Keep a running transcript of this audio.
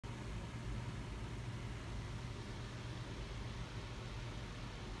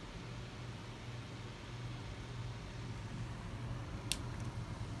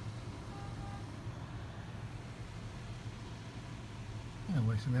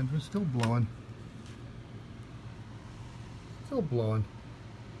Exit entrance, still blowing. Still blowing.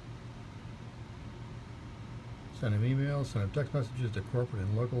 Sending emails, sending text messages to corporate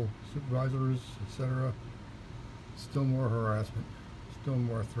and local supervisors, etc. Still more harassment. Still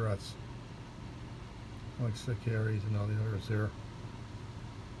more threats. Like sickharries and all the others here.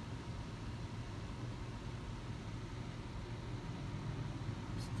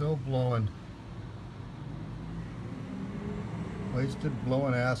 Still blowing. Wasted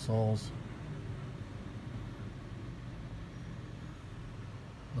blowing assholes.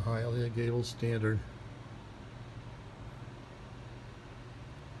 The Coral Gable standard.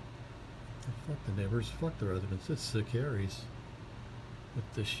 Fuck the neighbors, fuck the residents, it's sickharries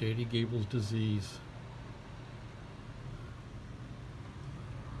with the Shady Gables disease.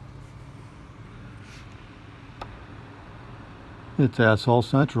 It's asshole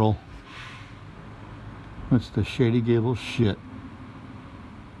central. It's the Shady Gables shit.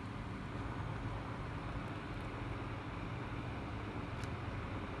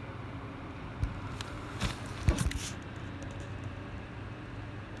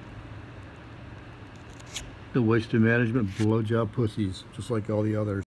 The wasted management blowjob pussies, just like all the others.